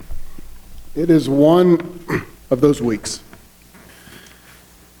It is one of those weeks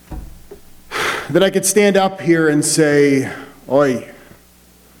that I could stand up here and say, oi,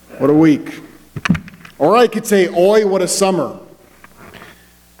 what a week. Or I could say, oi, what a summer.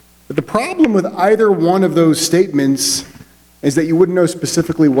 But the problem with either one of those statements is that you wouldn't know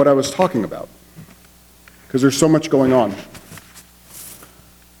specifically what I was talking about, because there's so much going on.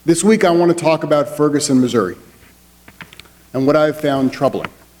 This week I want to talk about Ferguson, Missouri, and what I've found troubling.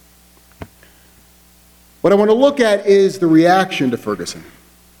 What I want to look at is the reaction to Ferguson.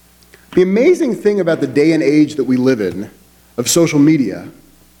 The amazing thing about the day and age that we live in, of social media,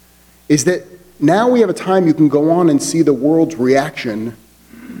 is that now we have a time you can go on and see the world's reaction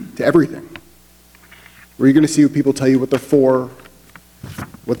to everything. Where you're going to see people tell you what they're for,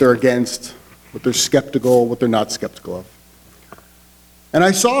 what they're against, what they're skeptical, what they're not skeptical of. And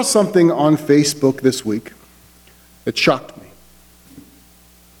I saw something on Facebook this week that shocked me.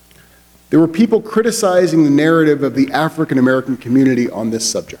 There were people criticizing the narrative of the African American community on this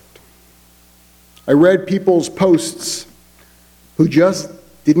subject. I read people's posts who just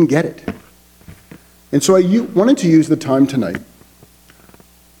didn't get it. And so I wanted to use the time tonight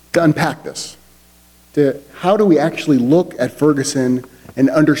to unpack this, to how do we actually look at Ferguson and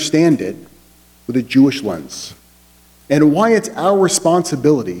understand it with a Jewish lens, and why it's our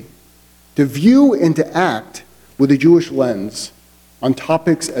responsibility to view and to act with a Jewish lens on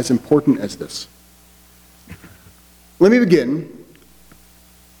topics as important as this. Let me begin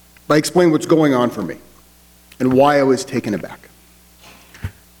by explaining what's going on for me and why I was taken aback.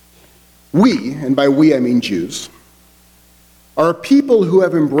 We, and by we I mean Jews, are a people who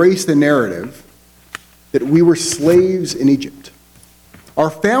have embraced the narrative that we were slaves in Egypt. Our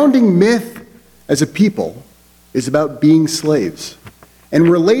founding myth as a people is about being slaves and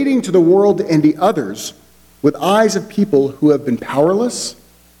relating to the world and the others with eyes of people who have been powerless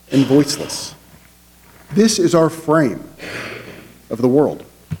and voiceless. This is our frame of the world.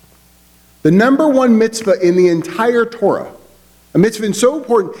 The number one mitzvah in the entire Torah, a mitzvah so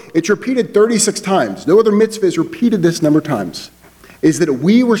important, it's repeated 36 times. No other mitzvah is repeated this number of times, is that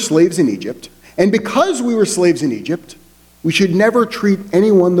we were slaves in Egypt. And because we were slaves in Egypt, we should never treat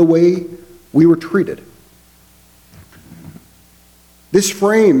anyone the way we were treated. This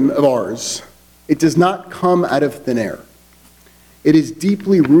frame of ours, it does not come out of thin air. It is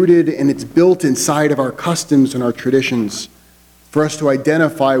deeply rooted and it's built inside of our customs and our traditions for us to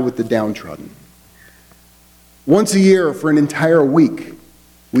identify with the downtrodden. Once a year for an entire week,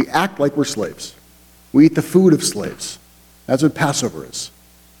 we act like we're slaves. We eat the food of slaves. That's what Passover is.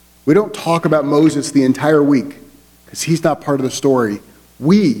 We don't talk about Moses the entire week because he's not part of the story.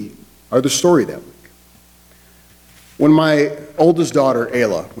 We are the story that week. When my oldest daughter,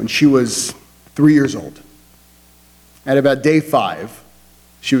 Ayla, when she was 3 years old, at about day 5,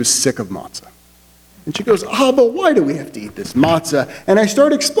 she was sick of matzah. And she goes, but why do we have to eat this matzah? And I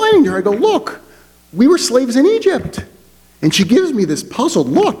started explaining to her, I go, look, we were slaves in Egypt. And she gives me this puzzled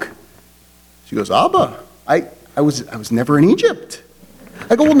look. She goes, Abba, I was never in Egypt.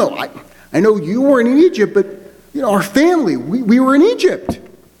 I go, well, no, I know you weren't in Egypt, but our family, we were in Egypt.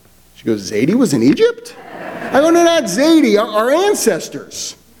 She goes, Zadie was in Egypt? I go, no, not Zadie, our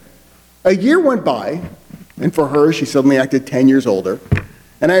ancestors. A year went by, and for her, she suddenly acted 10 years older,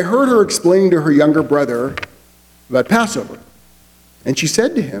 and I heard her explaining to her younger brother about Passover. And she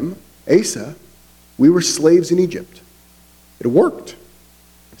said to him, Asa, we were slaves in Egypt. It worked.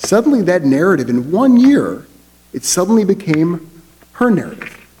 Suddenly that narrative, in 1 year, it suddenly became her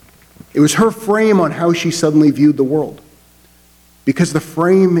narrative. It was her frame on how she suddenly viewed the world. Because the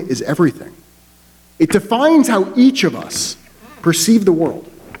frame is everything. It defines how each of us perceive the world.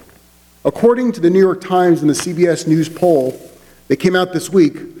 According to the New York Times and the CBS News poll that came out this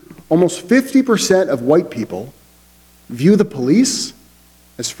week, almost 50% of white people view the police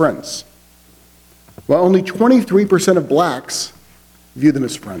as friends, while only 23% of blacks view them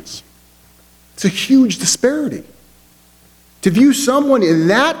as friends. It's a huge disparity. To view someone in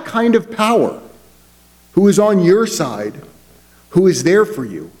that kind of power, who is on your side, who is there for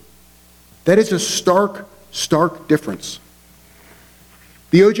you, that is a stark, stark difference.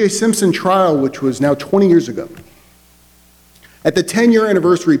 The O.J. Simpson trial, which was now 20 years ago, at the 10-year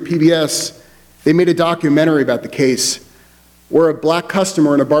anniversary, PBS, they made a documentary about the case where a black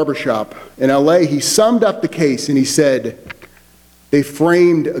customer in a barbershop in L.A., he summed up the case and he said, they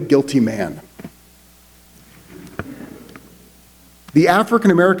framed a guilty man. The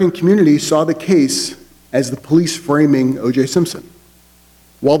African American community saw the case as the police framing O.J. Simpson,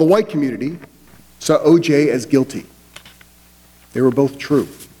 while the white community saw O.J. as guilty. They were both true.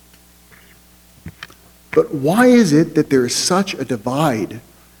 But why is it that there is such a divide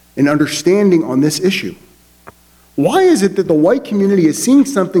and understanding on this issue. Why is it that the white community is seeing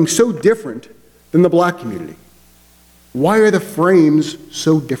something so different than the black community? Why are the frames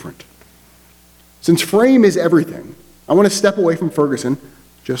so different? Since frame is everything, I want to step away from Ferguson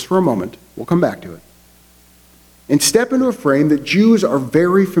just for a moment. We'll come back to it. And step into a frame that Jews are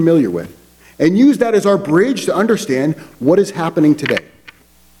very familiar with, and use that as our bridge to understand what is happening today.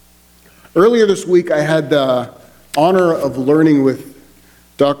 Earlier this week, I had the honor of learning with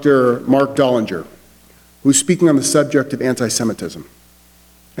Dr. Mark Dollinger, who's speaking on the subject of anti-Semitism.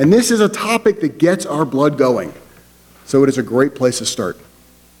 And this is a topic that gets our blood going, so it is a great place to start.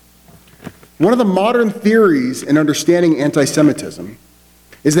 One of the modern theories in understanding anti-Semitism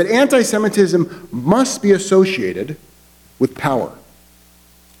is that anti-Semitism must be associated with power,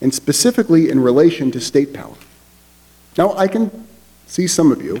 and specifically in relation to state power. Now, I can see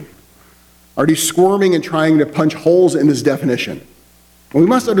some of you already squirming and trying to punch holes in this definition. And we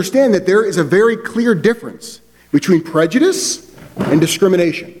must understand that there is a very clear difference between prejudice and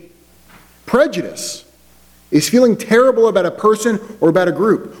discrimination. Prejudice is feeling terrible about a person or about a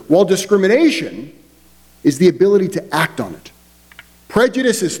group, while discrimination is the ability to act on it.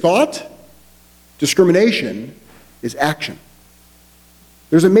 Prejudice is thought, discrimination is action.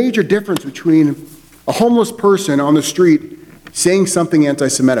 There's a major difference between a homeless person on the street saying something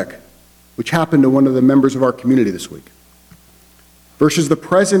anti-Semitic, which happened to one of the members of our community this week, versus the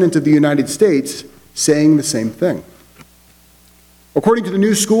President of the United States saying the same thing. According to the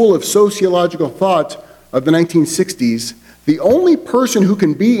New School of Sociological Thought of the 1960s, the only person who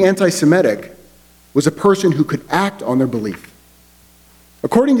can be anti-Semitic was a person who could act on their belief.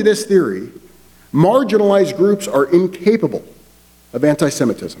 According to this theory, marginalized groups are incapable of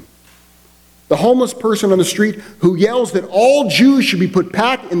anti-Semitism. The homeless person on the street who yells that all Jews should be put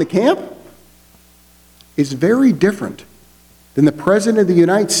back in the camp is very different than the President of the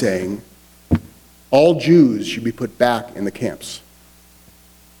United States saying all Jews should be put back in the camps.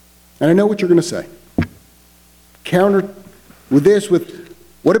 And I know what you're going to say. Counter with this with,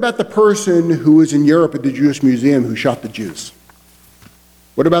 what about the person who was in Europe at the Jewish Museum who shot the Jews?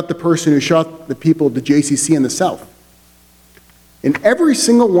 What about the person who shot the people at the JCC in the South? In every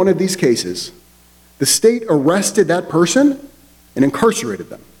single one of these cases, the state arrested that person and incarcerated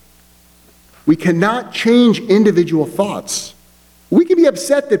them. We cannot change individual thoughts. We can be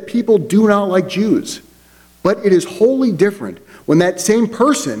upset that people do not like Jews, but it is wholly different when that same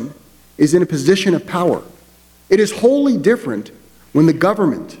person is in a position of power. It is wholly different when the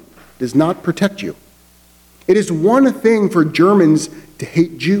government does not protect you. It is one thing for Germans to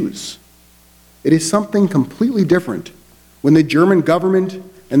hate Jews. It is something completely different when the German government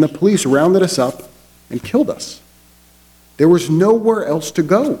and the police rounded us up and killed us. There was nowhere else to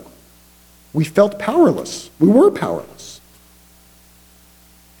go. We felt powerless. We were powerless.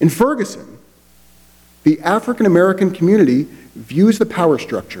 In Ferguson, the African American community views the power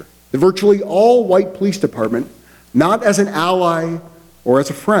structure, the virtually all-white police department, not as an ally or as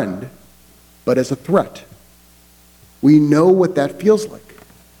a friend, but as a threat. We know what that feels like.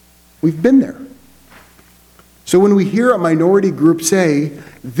 We've been there. So when we hear a minority group say,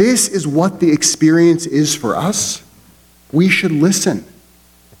 this is what the experience is for us, we should listen.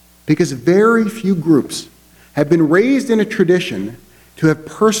 Because very few groups have been raised in a tradition to have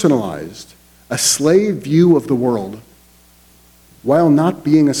personalized a slave view of the world while not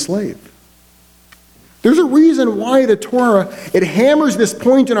being a slave. There's a reason why the Torah, it hammers this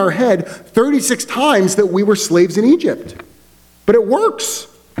point in our head 36 times that we were slaves in Egypt. But it works.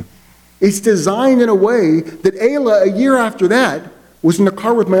 It's designed in a way that Ayla, a year after that, was in the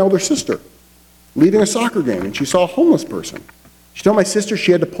car with my older sister, leaving a soccer game, and she saw a homeless person. She told my sister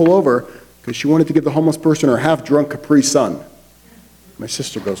she had to pull over because she wanted to give the homeless person her half-drunk Capri Sun. My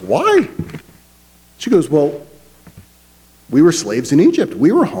sister goes, why? She goes, well, we were slaves in Egypt.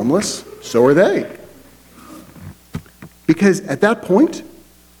 We were homeless. So are they. Because at that point,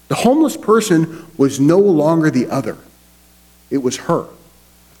 the homeless person was no longer the other. It was her.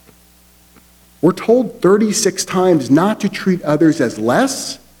 We're told 36 times not to treat others as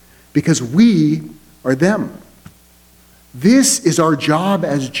less because we are them. This is our job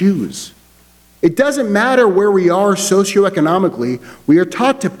as Jews. It doesn't matter where we are socioeconomically. We are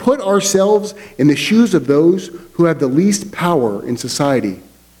taught to put ourselves in the shoes of those who have the least power in society,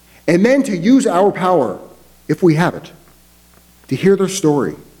 and then to use our power, if we have it, to hear their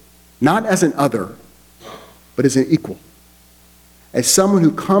story, not as an other, but as an equal, as someone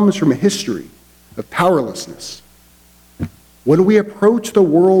who comes from a history of powerlessness. When we approach the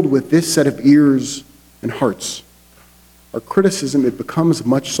world with this set of ears and hearts, our criticism, it becomes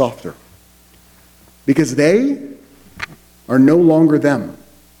much softer. Because they are no longer them.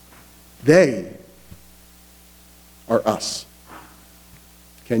 They are us.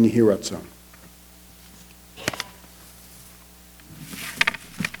 Can you hear that song?